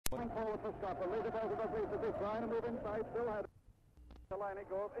ball to the crease as he's trying to move inside, still had the line.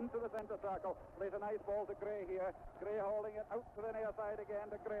 It goes into the centre circle. Plays a nice ball to Gray here. Gray holding it out to the near side again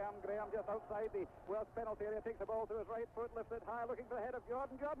to Graham. Graham just outside the Welsh penalty area. Takes the ball to his right foot, lifts it high, looking for the head of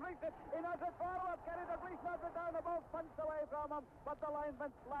Jordan. Jordan reached it. He knocks it forward. Kenny Dalglish knocks it down. The ball punched away from him. But the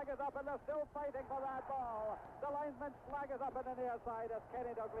linesman's flag is up and they're still fighting for that ball. The linesman's flag is up on the near side as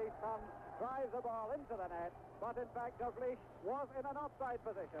Kenny Dalglish comes, drives the ball into the net. But in fact, Dalglish was in an offside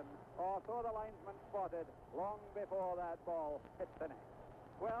position, or so the linesman spotted long before that ball hit the net.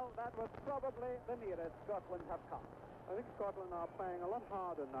 Well, that was probably the nearest Scotland have come. I think Scotland are playing a lot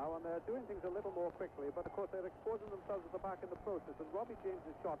harder now, and they're doing things a little more quickly, but of course they're exposing themselves at the back in the process. And Robbie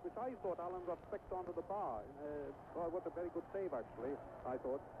James's shot, which I thought Alan Ruff flicked onto the bar. Well, it was a very good save, actually, I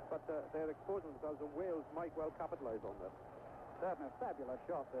thought. But they're exposing themselves, and Wales might well capitalise on that. Certainly a fabulous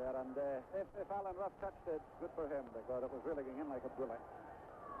shot there, and if Alan Ruff touched it, good for him, because it was really going in like a bullet.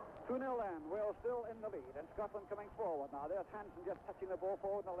 2-0 then. Wales still in the lead, and Scotland coming forward now. There's Hansen just touching the ball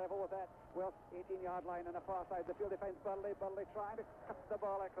forward on the level with that Wales 18-yard line on the far side. The field defence, Burley trying to cut the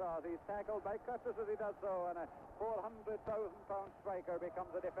ball across. He's tackled by Curtis as he does so, and a 400,000-pound striker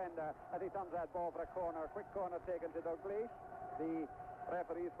becomes a defender as he turns that ball for a corner. Quick corner taken to Dalglish. The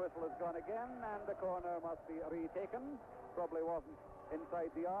referee's whistle has gone again, and the corner must be retaken. Probably wasn't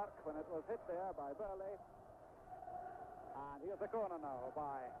inside the arc when it was hit there by Burley. And here's the corner now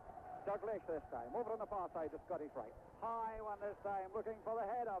by Dalglish this time. Over on the far side to Scottish right. High one this time, looking for the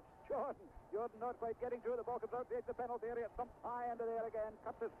head of Jordan. Jordan not quite getting through. The ball comes out to the penalty area. Thumps high into there again.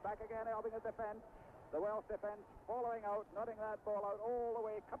 Cuts it back again, helping his defence. The Welsh defence following out, nutting that ball out all the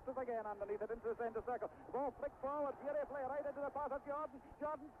way. Cuts it again underneath it into the centre circle. The ball flicked forward beautifully right into the path of Jordan.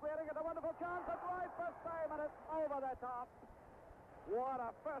 Jordan squaring it. A wonderful chance. A drive first time, and it's over the top. What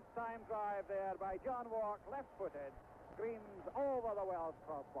a first-time drive there by John Walk, left-footed. Screams over the Welsh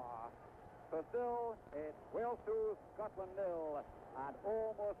crossbar. So still, it's Wales 2, Scotland 0, and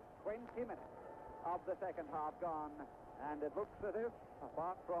almost 20 minutes of the second half gone. And it looks as if,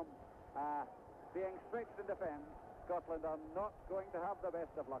 apart from being stretched in defence, Scotland are not going to have the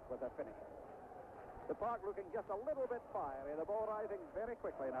best of luck with their finish. The Park looking just a little bit fiery. The ball rising very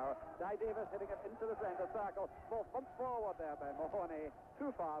quickly now. Di Davis hitting it into the centre circle. Ball bumps forward there by Mahoney.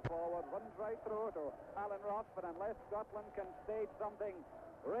 Too far forward. Runs right through to Alan Ross. But unless Scotland can stage something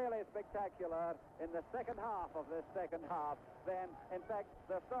really spectacular in the second half of this second half, then, in fact,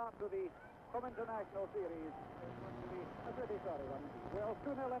 the start to the Home International Series is going to be a pretty sorry one. Well,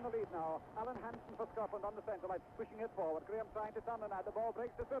 2-0 in the lead now. Alan Hansen for Scotland on the centre line, pushing it forward. Graham trying to turn the net. The ball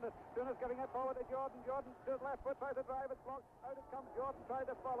breaks to Souness. Souness giving it forward to Jordan. Jordan to his left foot, tries to drive. It's blocked. Out it comes. Jordan tries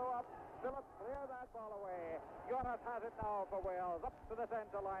to follow up. Phillips clear that ball away. Jonas has it now for Wales. Up to the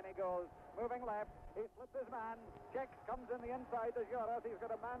centre line he goes. Moving left. He slips his man. Checks, comes in the inside to Jonas. He's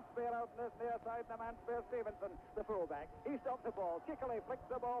got a man spare out in this near side, and a man spare Stevenson, the fullback. He stops the ball. Chickley flicks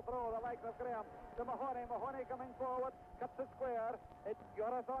the ball through the legs of Graham to Mahoney. Mahoney coming forward. Cuts the square. It's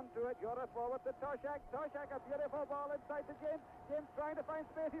Jonas onto it. Jonas forward to Toshak. Toshak, a beautiful ball inside to James. James trying to find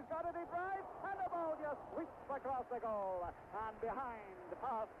space. He's got it. He drives. And the ball just sweeps across the goal. And behind,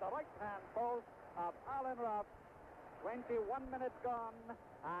 past the right-hand post of Alan Ruff. 21 minutes gone,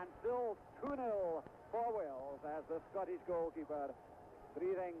 and still 2-0 for Wales as the Scottish goalkeeper,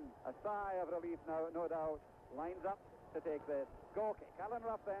 breathing a sigh of relief now, no doubt, lines up to take the goal kick. Alan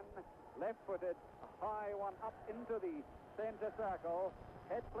Ruff then, left-footed, a high one up into the centre circle.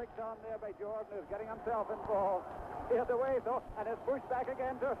 Head flicked on there by Jordan, who's getting himself involved. Cleared away, though, and is pushed back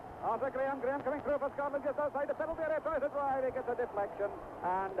again to Arthur Graham. Graham coming through for Scotland just outside the penalty area. Tries to drive, he gets a deflection.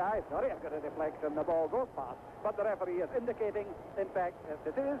 And I thought he had got a deflection. The ball goes past. But the referee is indicating, in fact, that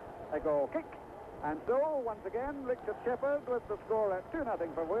it is a goal kick. And so, once again, Richard Shepherd with the score at 2-0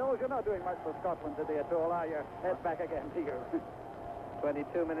 for Wales. You're not doing much for Scotland today at all, are you? Head back again to you.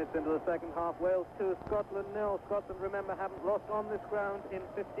 22 minutes into the second half, Wales 2, Scotland 0. Scotland, remember, haven't lost on this ground in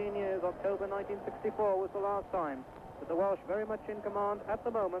 15 years. October 1964 was the last time. But the Welsh very much in command at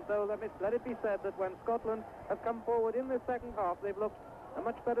the moment, though let it be said that when Scotland have come forward in this second half, they've looked a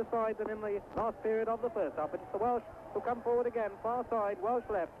much better side than in the last period of the first half. It's the Welsh who come forward again, far side, Welsh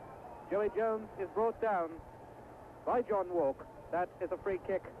left. Joey Jones is brought down by John Walk. That is a free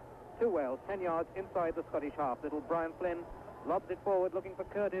kick to Wales, 10 yards inside the Scottish half. Little Brian Flynn lobs it forward looking for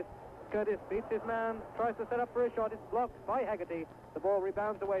Curtis. Curtis beats his man, tries to set up for a shot. It's blocked by Haggerty. The ball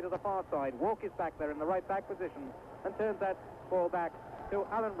rebounds away to the far side. Walk is back there in the right back position and turns that ball back to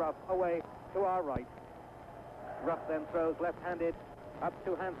Alan Ruff away to our right. Ruff then throws left-handed up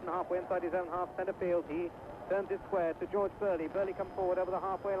to Hansen halfway inside his own half centre field. He Turns it square to George Burley. Burley comes forward over the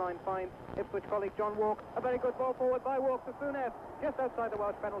halfway line, finds Ipswich colleague John Walk. A very good ball forward by Walk to Souness, just outside the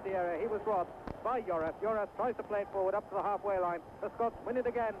Welsh penalty area. He was robbed by Yorath. Yorath tries to play it forward up to the halfway line. The Scots win it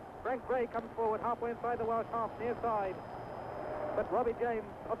again. Frank Gray comes forward halfway inside the Welsh half, near side. But Robbie James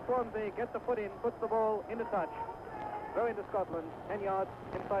of Swansea gets a foot in, puts the ball into touch. Throw into Scotland, 10 yards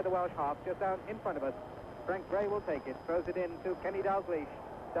inside the Welsh half, just down in front of us. Frank Gray will take it, throws it in to Kenny Dalglish.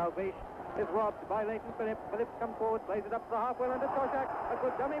 Dalglish is robbed by Leighton Phillips. Phillips comes forward, plays it up to the halfway line to Toshak. A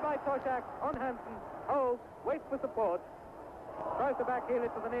good dummy by Toshak on Hansen. Holds, waits for support. Tries to backheel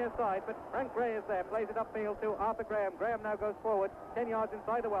it to the near side, but Frank Gray is there. Plays it upfield to Arthur Graham. Graham now goes forward, 10 yards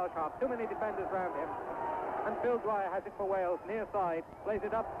inside the Welsh half. Too many defenders round him. And Phil Dwyer has it for Wales, near side. Plays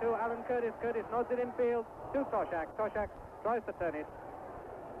it up to Alan Curtis. Curtis nods it infield to Toshak. Toshak tries to turn it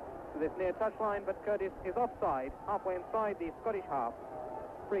to this near touchline, but Curtis is offside, halfway inside the Scottish half.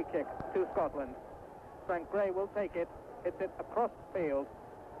 Free kick to Scotland. Frank Gray will take it. Hits it across field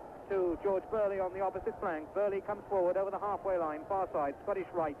to George Burley on the opposite flank. Burley comes forward over the halfway line, far side, Scottish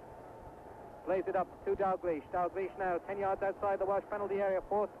right. Plays it up to Dalglish. Dalglish now 10 yards outside the Welsh penalty area,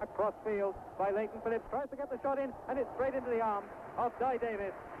 forced across field by Leighton Phillips. Tries to get the shot in, and it's straight into the arm of Di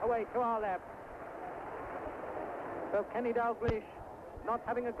Davis, away to our left. So Kenny Dalglish not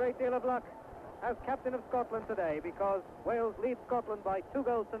having a great deal of luck as captain of Scotland today, because Wales lead Scotland by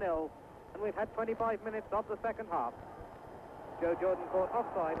 2-0, and we've had 25 minutes of the second half. Joe Jordan caught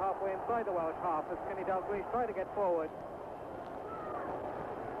offside halfway inside the Welsh half as Kenny Dalglish tried to get forward.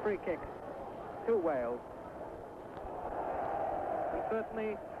 Free kick to Wales. And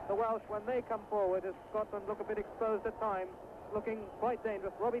certainly the Welsh, when they come forward, as Scotland look a bit exposed at times, looking quite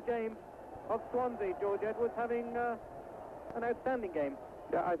dangerous. Robbie James of Swansea, George Edwards, having an outstanding game.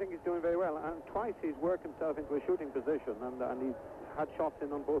 Yeah, I think he's doing very well, and twice he's worked himself into a shooting position, and he's had shots in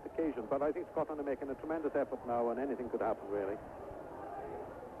on both occasions. But I think Scotland are making a tremendous effort now, and anything could happen, really.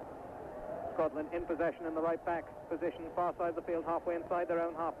 Scotland in possession in the right back position, far side of the field, halfway inside their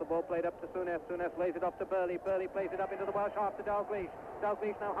own half. The ball played up to Souness. Souness lays it off to Burley. Burley plays it up into the Welsh half to Dalglish.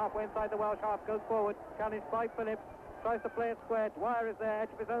 Dalglish now halfway inside the Welsh half, goes forward, challenged by Phillips. Tries to play it square. Dwyer is there, edge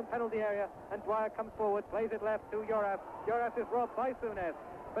of his own penalty area, and Dwyer comes forward, plays it left to Yorath. Yorath is robbed by Souness,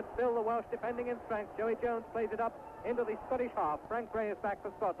 but still the Welsh defending in strength. Joey Jones plays it up into the Scottish half. Frank Gray is back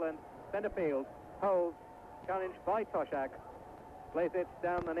for Scotland. Centre field. Holds, challenged by Toshak. Plays it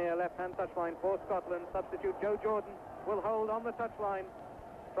down the near left-hand touchline for Scotland. Substitute Joe Jordan will hold on the touchline.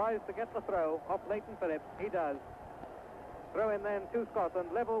 Tries to get the throw off Leighton Phillips. He does. Throw in then to Scotland,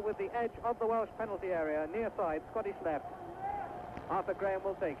 level with the edge of the Welsh penalty area, near side, Scottish left. Arthur Graham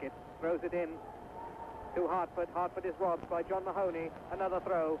will take it, throws it in to Hartford. Hartford is robbed by John Mahoney. Another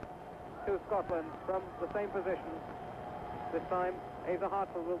throw to Scotland from the same position. This time, Asa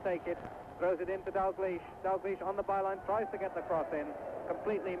Hartford will take it, throws it into Dalglish. Dalglish on the byline, tries to get the cross in,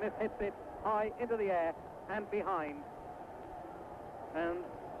 completely mishits it, high into the air and behind. And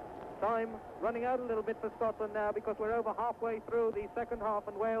time running out a little bit for Scotland now, because we're over halfway through the second half,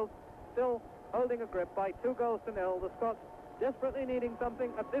 and Wales still holding a grip by 2-0. The Scots desperately needing something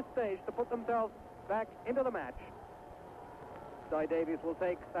at this stage to put themselves back into the match. Di Davies will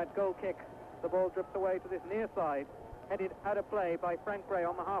take that goal kick. The ball drifts away to this near side, headed out of play by Frank Gray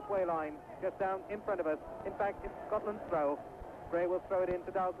on the halfway line, just down in front of us. In fact, it's Scotland's throw. Gray will throw it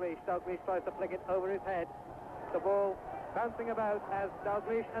into Dalglish. Dalglish tries to flick it over his head. The ball bouncing about as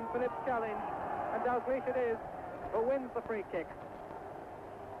Dalglish and Phillips challenge, and Dalglish it is who wins the free kick.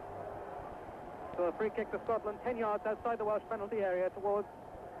 So a free kick to Scotland, 10 yards outside the Welsh penalty area towards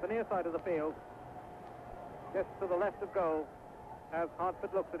the near side of the field, just to the left of goal. As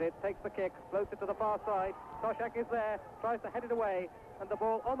Hartford looks at it, takes the kick, floats it to the far side. Toshak is there, tries to head it away, and the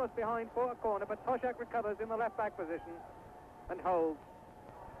ball almost behind for a corner, but Toshak recovers in the left back position and holds.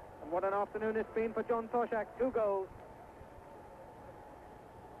 And what an afternoon it's been for John Toshak. 2 goals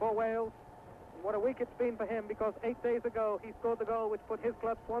for Wales. And what a week it's been for him, because 8 days ago he scored the goal which put his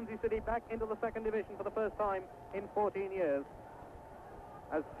club Swansea City back into the second division for the first time in 14 years.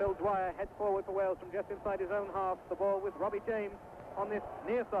 As Phil Dwyer heads forward for Wales from just inside his own half, the ball with Robbie James on this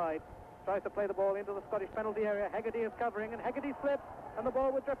near side. Tries to play the ball into the Scottish penalty area. Hegarty is covering, and Hegarty slips, and the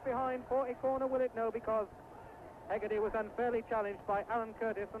ball would drift behind for a corner. Will it? No, because Hegarty was unfairly challenged by Alan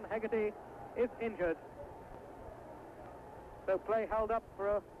Curtis, and Hegarty is injured. So play held up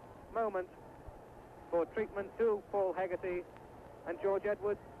for a moment for treatment to Paul Hegarty, and George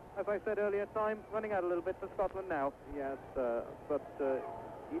Edwards, as I said earlier, time running out a little bit for Scotland now. Yes, but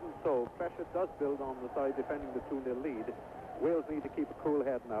even so, pressure does build on the side defending the 2-0 lead. Wales need to keep a cool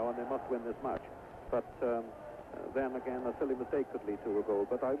head now, and they must win this match. But then again, a silly mistake could lead to a goal.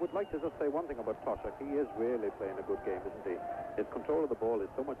 But I would like to just say one thing about Toshak. He is really playing a good game, isn't he? His control of the ball is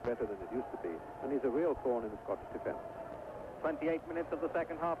so much better than it used to be, and he's a real thorn in the Scottish defence. 28 minutes of the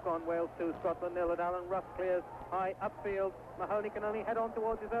second half gone. Wales 2, Scotland 0. And Alan Ruff clears high upfield. Mahoney can only head on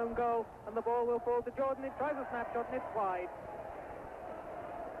towards his own goal, and the ball will fall to Jordan. He tries a snapshot, and it's wide.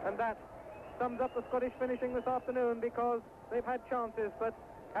 And that sums up the Scottish finishing this afternoon, because they've had chances, but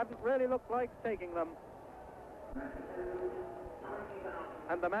haven't really looked like taking them.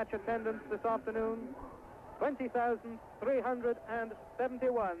 And the match attendance this afternoon,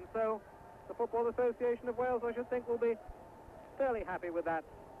 20,371. So the Football Association of Wales, I should think, will be fairly happy with that.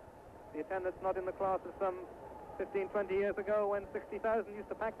 The attendance not in the class of some 15, 20 years ago, when 60,000 used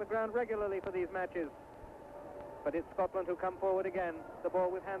to pack the ground regularly for these matches. But it's Scotland who come forward again. The ball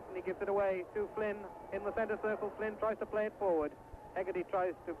with Hansen, he gives it away to Flynn in the centre circle. Flynn tries to play it forward. Hegarty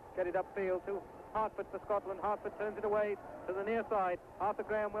tries to get it upfield to Hartford for Scotland. Hartford turns it away to the near side. Arthur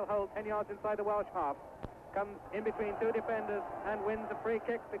Graham will hold 10 yards inside the Welsh half. Comes in between two defenders and wins a free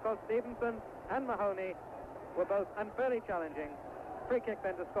kick, because Stevenson and Mahoney were both unfairly challenging. Free kick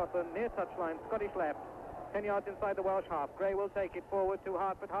then to Scotland, near touchline, Scottish left. 10 yards inside the Welsh half. Gray will take it forward to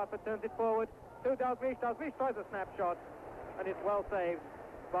Hartford. Hartford turns it forward to Dalglish. Dalglish tries a snapshot, and it's well saved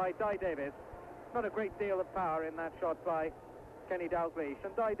by Di Davis. Not a great deal of power in that shot by Kenny Dalglish,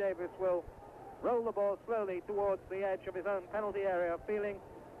 and Di Davis will roll the ball slowly towards the edge of his own penalty area, feeling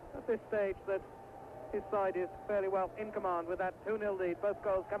at this stage that his side is fairly well in command with that 2-0 lead. Both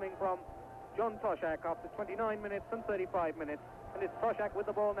goals coming from John Toshak after 29 minutes and 35 minutes. And it's Toshak with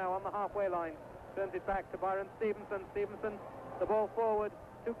the ball now on the halfway line. Turns it back to Byron Stevenson. Stevenson, the ball forward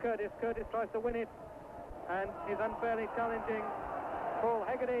to Curtis. Curtis tries to win it and is unfairly challenging Paul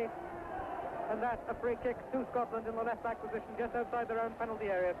Hegarty. And that's a free kick to Scotland in the left-back position just outside their own penalty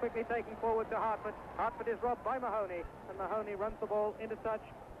area. Quickly taken forward to Hartford. Hartford is robbed by Mahoney, and Mahoney runs the ball into touch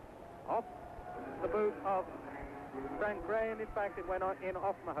off the boot of Frank Gray, and in fact it went in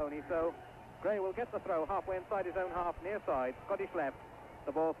off Mahoney. So Gray will get the throw halfway inside his own half, near side, Scottish left.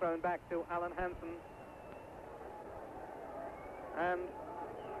 The ball thrown back to Alan Hansen. And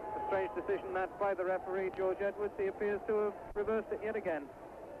a strange decision that by the referee, George Edwards. He appears to have reversed it yet again.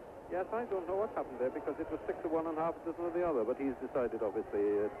 Yes, I don't know what happened there, because it was 6 to 1 on half a dozen of the other, but he's decided,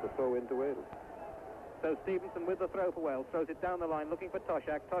 obviously, to throw into Wales. So Stevenson with the throw for Wales, throws it down the line, looking for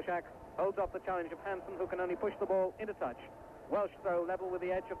Toshak. Toshak holds off the challenge of Hansen, who can only push the ball into touch. Welsh throw level with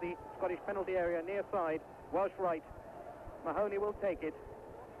the edge of the Scottish penalty area, near side. Welsh right. Mahoney will take it.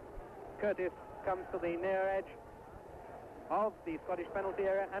 Curtis comes to the near edge of the Scottish penalty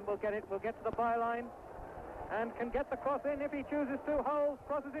area and will get it. Will get to the byline and can get the cross in if he chooses to. Hold,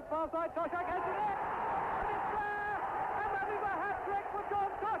 crosses it far side. Toshak has it in, and it's there. And that is a hat-trick for John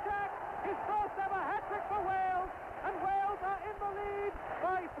Toshak. His first ever hat-trick for Wales, and Wales are in the lead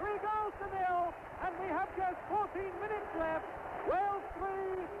by 3 goals to 0, and we have just 14 minutes left. Wales 3,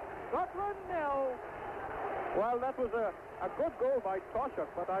 Scotland 0. Well, that was a good goal by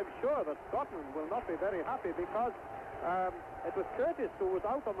Toshak, but I'm sure that Scotland will not be very happy, because it was Curtis who was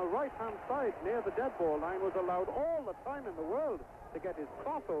out on the right-hand side near the dead ball line, was allowed all the time in the world to get his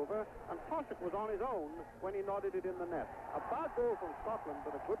crossover, and Toshak was on his own when he nodded it in the net. A bad goal from Scotland,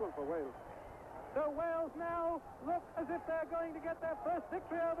 but a good one for Wales. So Wales now look as if they're going to get their first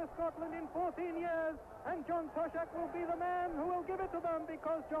victory over Scotland in 14 years, and John Toshak will be the man who will give it to them,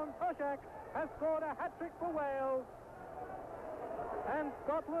 because John Toshak has scored a hat-trick for Wales. And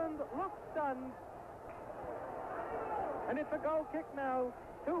Scotland looks stunned. And it's a goal kick now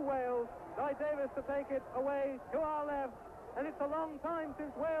to Wales. Di Davis to take it away to our left. And it's a long time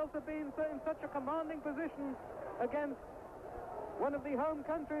since Wales have been in such a commanding position against one of the home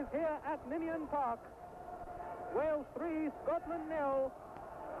countries here at Ninian Park. Wales 3, Scotland 0.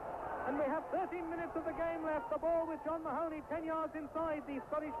 And we have 13 minutes of the game left. The ball with John Mahoney 10 yards inside the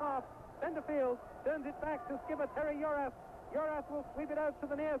Scottish half. Centre field, turns it back to skipper Terry Yorath. Yorath will sweep it out to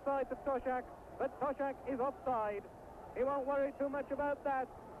the near side to Toshak, but Toshak is offside. He won't worry too much about that.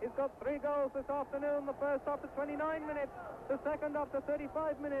 He's got 3 goals this afternoon, the first after 29 minutes, the second after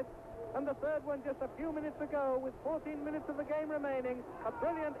 35 minutes, and the third one just a few minutes ago with 14 minutes of the game remaining. A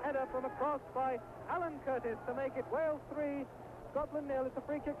brilliant header from across by Alan Curtis to make it Wales 3, Scotland 0. It's a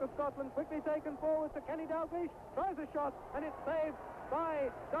free kick to Scotland, quickly taken forward to Kenny Dalglish, tries a shot, and it's saved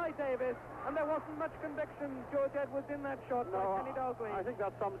by Di Davis, and there wasn't much conviction, George Edwards, in that shot by Kenny Dalglish. I think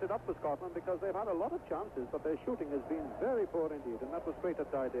that sums it up for Scotland, because they've had a lot of chances, but their shooting has been very poor indeed, and that was straight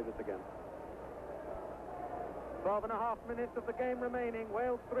at Di Davis again. 12 and a half minutes of the game remaining.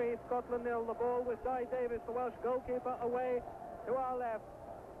 Wales 3, Scotland 0. The ball with Di Davis, the Welsh goalkeeper, away to our left.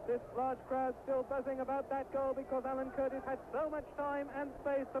 This large crowd still buzzing about that goal because Alan Curtis had so much time and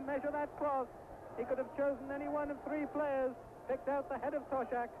space to measure that cross. He could have chosen any one of three players, picked out the head of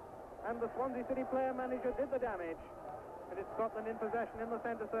Toshak, and the Swansea City player manager did the damage. And it's Scotland in possession in the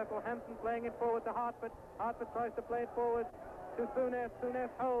centre circle. Hansen playing it forward to Hartford. Hartford tries to play it forward to Souness. Souness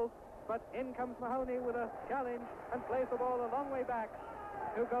holds, but in comes Mahoney with a challenge and plays the ball a long way back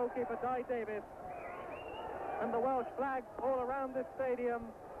to goalkeeper Di Davis. And the Welsh flags all around this stadium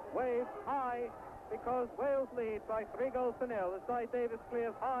wave high because Wales lead by 3-0 as Di Davis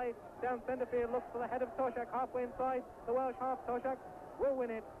clears high down centre field, looks for the head of Toshak halfway inside the Welsh half. Toshak will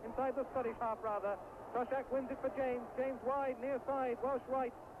win it inside the Scottish half rather. Toshak wins it for James. James wide, near side, Welsh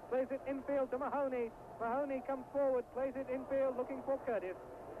right, plays it infield to Mahoney. Mahoney comes forward, plays it infield looking for Curtis,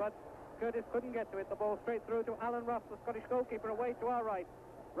 but Curtis couldn't get to it. The ball straight through to Alan Ruff, the Scottish goalkeeper, away to our right.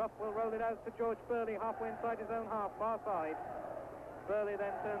 Ruff will roll it out to George Burley halfway inside his own half, far side. Burley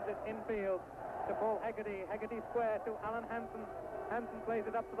then turns it infield to Paul Hegarty. Hegarty square to Alan Hansen. Hansen plays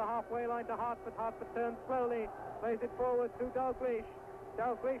it up to the halfway line to Hartford. Hartford turns slowly, plays it forward to Dalglish.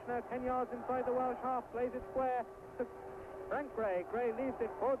 Dalglish now 10 yards inside the Welsh half, plays it square to Frank Gray. Gray leaves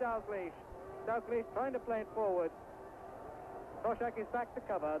it for Dalglish. Dalglish trying to play it forward. Toshak is back to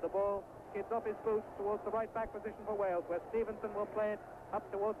cover. The ball skids off his boots towards the right back position for Wales, where Stevenson will play it up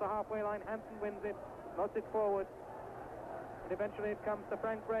towards the halfway line. Hansen wins it, nods it forward. And eventually it comes to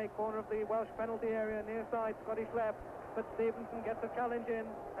Frank Gray, corner of the Welsh penalty area, near side, Scottish left. But Stevenson gets a challenge in,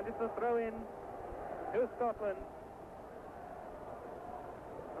 and it's a throw in to Scotland.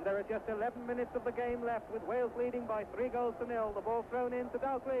 And there are just 11 minutes of the game left, with Wales leading by 3-0. The ball thrown in to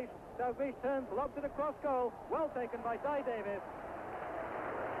Dalglish. Dalglish turns, lobs it across goal. Well taken by Di Davis.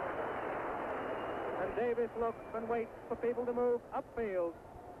 And Davis looks and waits for people to move upfield.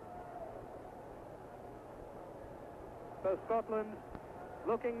 So Scotland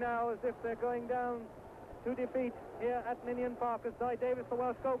looking now as if they're going down to defeat here at Ninian Park, as Di Davis, the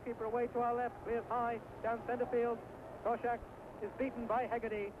Welsh goalkeeper, away to our left, clears high down centre field. Toshak is beaten by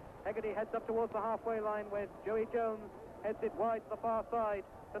Hegarty. Hegarty heads up towards the halfway line, where Joey Jones heads it wide to the far side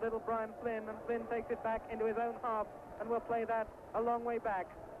to little Brian Flynn, and Flynn takes it back into his own half and will play that a long way back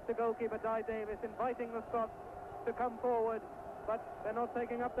to goalkeeper Di Davis, inviting the Scots to come forward, but they're not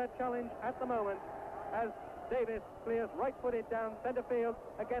taking up that challenge at the moment, as Davis clears right-footed down centre field,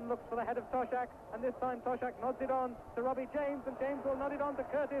 again looks for the head of Toshak, and this time Toshak nods it on to Robbie James, and James will nod it on to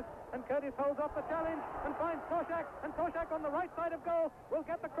Curtis, and Curtis holds off the challenge and finds Toshak, and Toshak on the right side of goal will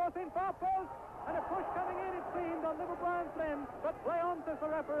get the cross in far post, and a push coming in, it seemed, on little Brian Flynn, but play on, says the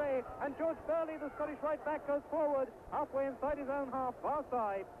referee, and George Burley, the Scottish right back, goes forward halfway inside his own half, far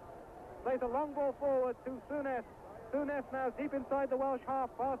side, plays a long ball forward to Souness. Souness now deep inside the Welsh half,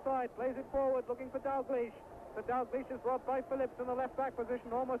 far side, plays it forward looking for Dalglish. But Dalglish is robbed by Phillips in the left back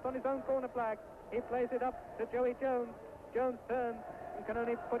position, almost on his own corner flag. He plays it up to Joey Jones. Jones turns and can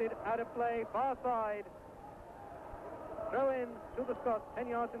only put it out of play, far side. Throw in to the Scots, 10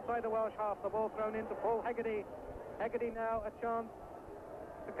 yards inside the Welsh half. The ball thrown in to Paul Hegarty. Hegarty now a chance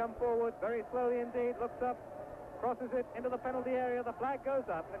to come forward very slowly indeed, looks up, crosses it into the penalty area. The flag goes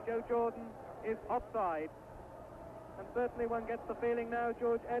up, and Joe Jordan is offside. And certainly one gets the feeling now,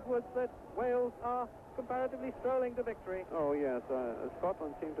 George Edwards, that Wales are comparatively strolling to victory. Oh, yes.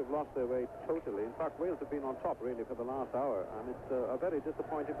 Scotland seem to have lost their way totally. In fact, Wales have been on top, really, for the last hour, and it's a very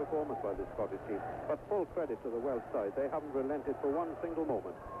disappointing performance by this Scottish team. But full credit to the Welsh side. They haven't relented for one single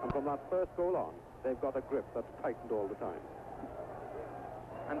moment. And from that first goal on, they've got a grip that's tightened all the time.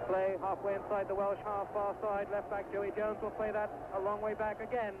 And play halfway inside the Welsh half, far side. Left back Joey Jones will play that a long way back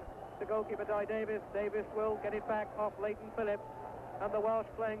again to goalkeeper Di Davis. Davis will get it back off Leighton Phillips. And the Welsh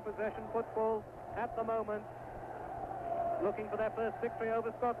playing possession football at the moment, looking for their first victory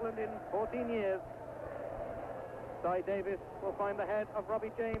over Scotland in 14 years. Di Davis will find the head of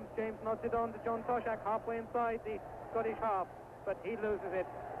Robbie James. James nods it on to John Toshak halfway inside the Scottish half, but he loses it.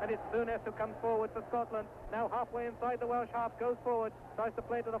 And it's Souness who comes forward for Scotland. Now halfway inside the Welsh half, goes forward, tries to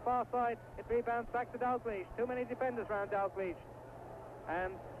play to the far side. It rebounds back to Dalglish. Too many defenders round Dalglish.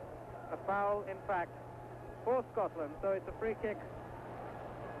 And a foul, in fact, for Scotland. So it's a free kick,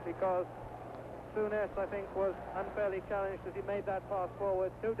 because Souness, I think, was unfairly challenged as he made that pass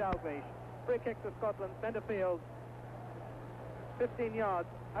forward to Dalglish. Free kick to Scotland, centre field, 15 yards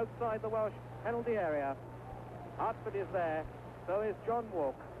outside the Welsh penalty area. Hartford is there, so is John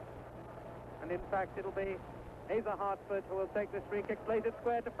Walk. And in fact, it'll be Asa Hartford who will take this free kick, plays it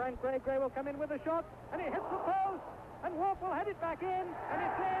square to Frank Gray. Gray will come in with a shot, and it hits the post, and Walk will head it back in, and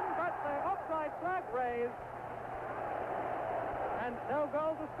it's in, but the offside flag raised. And no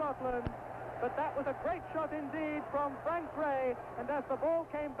goal to Scotland. but that was a great shot indeed from Frank Gray, and as the ball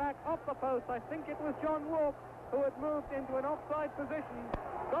came back off the post, I think it was John Walk who had moved into an offside position,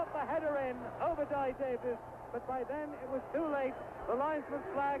 got the header in over Di Davis, but by then it was too late. The linesman's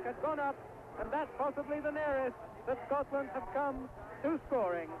flag had gone up, and that's possibly the nearest that Scotland have come to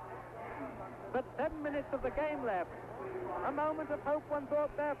scoring. But 7 minutes of the game left. A moment of hope, one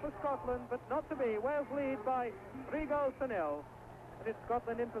thought, there for Scotland, but not to be. Wales lead by 3-0. And it's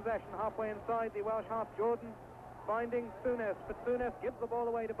Scotland in possession, halfway inside the Welsh half. Jordan finding Souness, but Souness gives the ball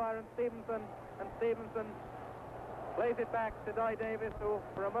away to Byron Stevenson, and Stevenson plays it back to Di Davis, who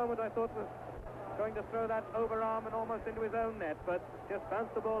for a moment I thought was going to throw that overarm and almost into his own net, but just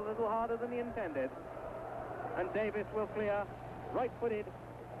bounced the ball a little harder than he intended. And Davis will clear, right-footed,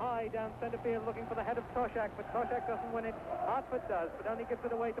 high down centre field, looking for the head of Toshak, but Toshak doesn't win it. Hartford does, but only gives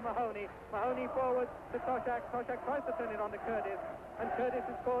it away to Mahoney. Mahoney forward to Toshak. Toshak tries to turn it on to Curtis, and Curtis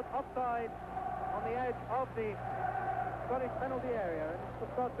is caught offside on the edge of the Scottish penalty area, and it's the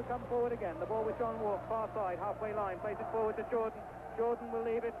Scots to come forward again. The ball with John Walk, far side, halfway line, plays it forward to Jordan. Jordan will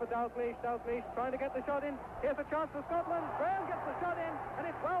leave it for Dalglish. Dalglish trying to get the shot in. Here's a chance for Scotland. Graham gets the shot in, and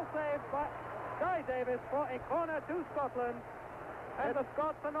it's well saved by Di Davis for a corner to Scotland. And the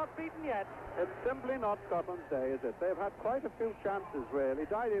Scots are not beaten yet. It's simply not Scotland's day, is it? They've had quite a few chances, really.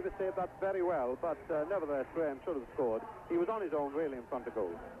 Di Davis saved that very well, but nevertheless, Graham should have scored. He was on his own, really, in front of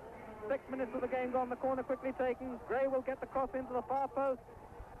goal. 6 minutes of the game gone, the corner quickly taken. Gray will get the cross into the far post,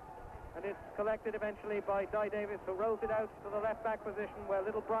 and it's collected eventually by Di Davis, who rolls it out to the left-back position where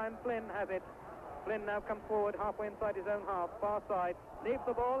little Brian Flynn has it. Flynn now comes forward halfway inside his own half, far side, leaves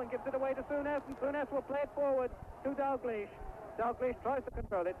the ball and gives it away to Souness, and Souness will play it forward to Dalglish. Dalglish tries to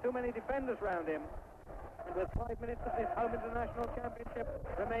control it, too many defenders round him. And with 5 minutes of this home international championship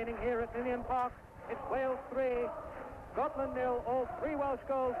remaining here at Ninian Park, it's Wales 3, Scotland 0, all 3 Welsh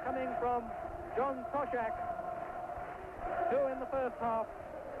goals coming from John Toshak. 2 in the first half,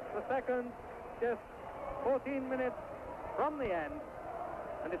 the second just 14 minutes from the end.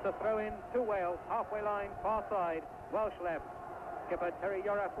 And it's a throw-in to Wales, halfway line, far side, Welsh left. Skipper Terry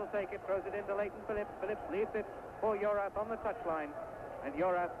Yorath will take it, throws it into Leighton Phillips. Phillips leaves it for Yorath on the touchline. And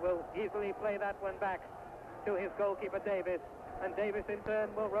Yorath will easily play that one back to his goalkeeper Davis. And Davis in turn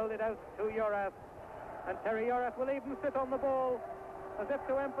will roll it out to Yorath. And Terry Yorath will even sit on the ball as if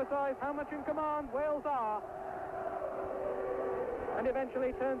to emphasize how much in command Wales are. And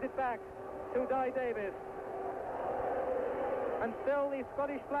eventually turns it back to Di Davis. And still the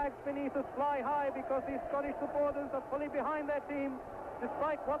Scottish flags beneath us fly high because these Scottish supporters are fully behind their team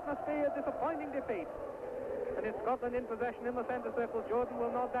despite what must be a disappointing defeat. And it's Scotland in possession in the centre circle. Jordan will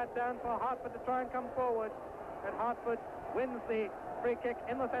nod that down for Hartford to try and come forward. And Hartford wins the free kick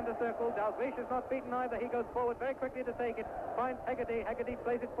in the centre circle. Dalglish is not beaten either. He goes forward very quickly to take it. Finds Hegarty. Hegarty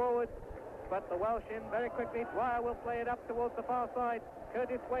plays it forward. But the Welsh in very quickly. Dwyer will play it up towards the far side.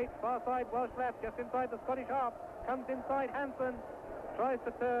 Curtis waits, far side, Welsh left, just inside the Scottish half. Comes inside Hansen. Tries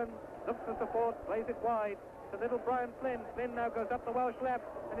to turn. Looks for support. Plays it wide to little Brian Flynn. Flynn now goes up the Welsh left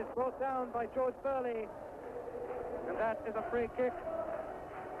and is brought down by George Burley. And that is a free kick.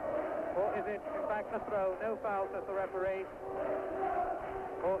 Or is it, in fact, a throw? No foul, says the referee.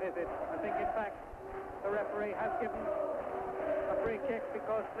 Or is it? I think, in fact, the referee has given a free kick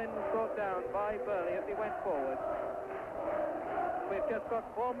because Flynn was brought down by Burley as he went forward. We've just got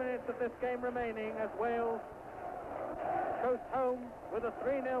 4 minutes of this game remaining as Wales coast home with a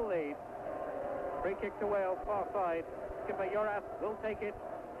 3-0 lead. Free kick to Wales, far side. Skipper Yorath will take it,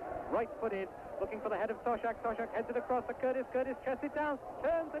 right-footed, looking for the head of Toshak. Toshak heads it across to Curtis. Curtis chests it down,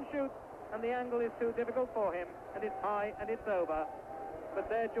 turns and shoots, and the angle is too difficult for him, and it's high and it's over. But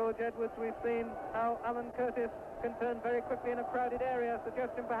there, George Edwards, we've seen how Alan Curtis can turn very quickly in a crowded area,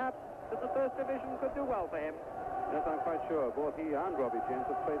 suggesting perhaps that the First Division could do well for him. Yes, I'm quite sure. Both he and Robbie James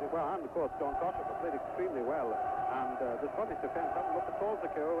have played it well, and of course John Toshak have played extremely well. And the Scottish defence haven't looked at all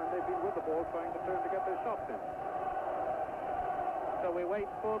secure when they've been with the ball trying to turn to get their shots in. So we wait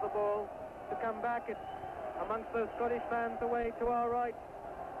for the ball to come back. It's amongst those Scottish fans away to our right.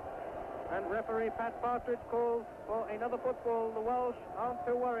 And referee Pat Partridge calls for another football. The Welsh aren't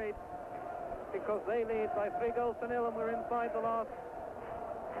too worried because they lead by 3-0, and we're inside the last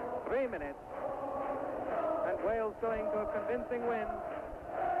 3 minutes. And Wales going to a convincing win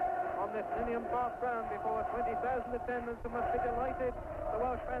on this Ninian Park ground before 20,000 attendants who must be delighted, the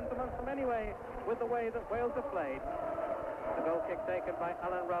Welsh fans amongst them anyway, with the way that Wales have played. The goal kick taken by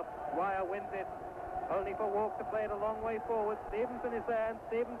Alan Ruff. Dwyer wins it, only for Walk to play it a long way forward. Stevenson is there, and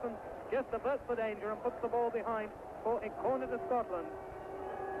Stevenson just averts the danger and puts the ball behind for a corner to Scotland.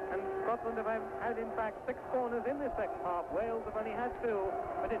 And Scotland have had, in fact, 6 corners in this second half. Wales have only had 2,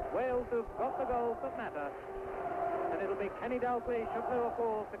 but it's Wales who've got the goals that matter. And it'll be Kenny Dalglish of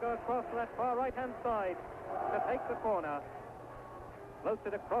Liverpool to go across to that far right-hand side to take the corner. Floats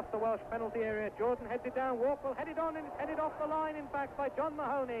it across the Welsh penalty area. Jordan heads it down. Walk will head it on, and it's headed off the line, in fact, by John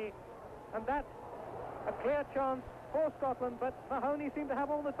Mahoney. And that's a clear chance for Scotland, but Mahoney seemed to have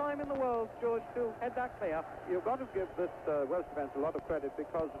all the time in the world, George, to head that clear. You've got to give this Welsh defence a lot of credit,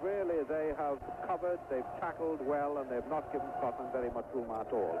 because really they have covered, they've tackled well, and they've not given Scotland very much room at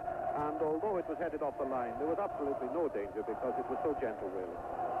all. And although it was headed off the line, there was absolutely no danger, because it was so gentle, really.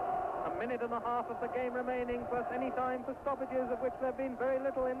 A minute and a half of the game remaining, plus any time for stoppages, of which there have been very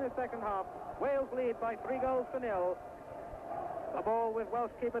little in this second half. Wales lead by 3-0. The ball with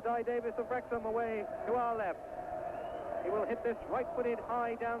Welsh keeper Di Davis of Wrexham away to our left. He will hit this right-footed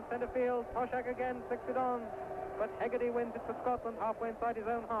high down centre field. Toshak again flicks it on, but Hegarty wins it for Scotland halfway inside his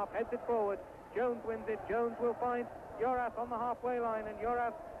own half, heads it forward. Jones wins it. Jones will find Yorath on the halfway line, and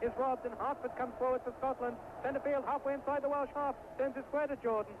Yorath is robbed, and Hartford comes forward for Scotland. Centre field halfway inside the Welsh half, turns it square to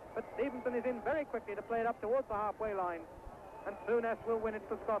Jordan, but Stevenson is in very quickly to play it up towards the halfway line. And Souness will win it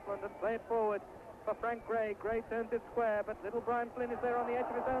for Scotland and play it forward for Frank Gray. Gray turns it square, but little Brian Flynn is there on the edge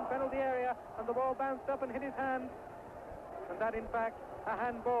of his own penalty area, and the ball bounced up and hit his hand. And that, in fact, a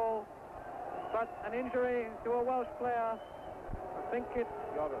handball, but an injury to a Welsh player. I think it's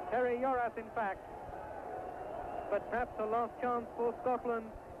Terry Yorath, in fact. But perhaps a last chance for Scotland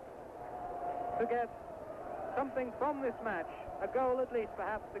to get something from this match. A goal at least,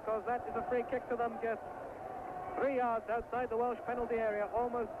 perhaps, because that is a free kick to them just 3 yards outside the Welsh penalty area,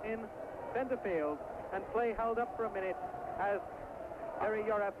 almost in centre field. And play held up for a minute as Terry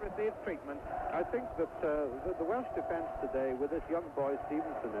Yorath receives treatment. I think that the Welsh defence today, with this young boy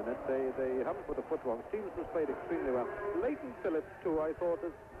Stevenson in it, they haven't put a foot wrong. Stevenson's played extremely well. Leighton Phillips, too, I thought,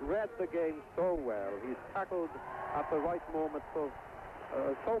 has read the game so well. He's tackled at the right moment for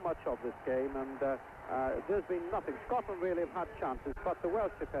so much of this game, and there's been nothing. Scotland really have had chances, but the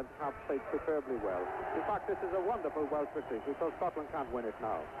Welsh defence have played superbly well. In fact, this is a wonderful Welsh victory, because Scotland can't win it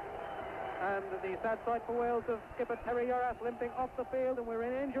now. And the sad sight for Wales of skipper Terry Yorath limping off the field, and we're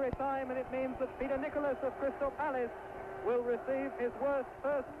in injury time, and it means that Peter Nicholas of Crystal Palace will receive his first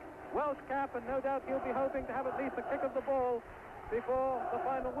Welsh cap, and no doubt he'll be hoping to have at least a kick of the ball before the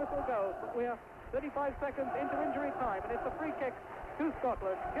final whistle goes. But we are 35 seconds into injury time, and it's a free kick to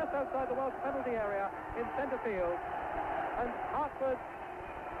Scotland just outside the Welsh penalty area in centre field. And Hartford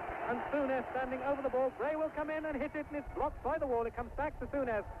and Souness standing over the ball. Gray will come in and hit it, and it's blocked by the wall. It comes back to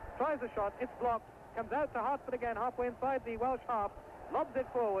Souness, tries a shot, it's blocked, comes out to Hartford again, halfway inside the Welsh half, lobs it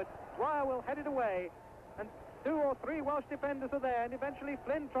forward. Dwyer will head it away, and 2 or 3 Welsh defenders are there, and eventually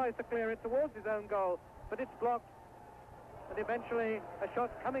Flynn tries to clear it towards his own goal, but it's blocked. And eventually a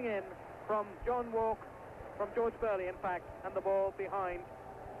shot coming in from John Walk, from George Burley, in fact, and the ball behind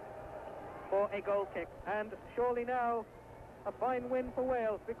for a goal kick. And surely now a fine win for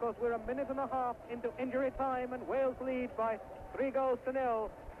Wales, because we're a minute and a half into injury time, and Wales lead by 3-0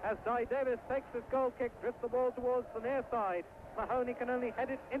 as Di Davis takes this goal kick, drifts the ball towards the near side. Mahoney can only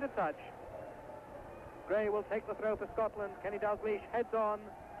head it into touch. Gray will take the throw for Scotland. Kenny Dalglish heads on,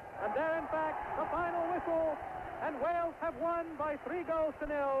 and there, in fact, the final whistle, and Wales have won by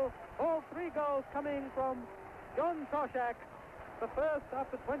 3-0. All 3 goals coming from John Toshak. The first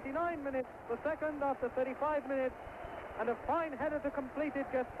after 29 minutes, the second after 35 minutes, and a fine header to complete it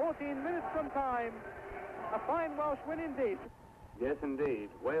just 14 minutes from time. A fine Welsh win indeed. Yes, indeed.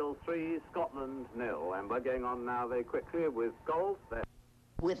 Wales 3, Scotland 0. And we're going on now very quickly with goals.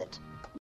 With it.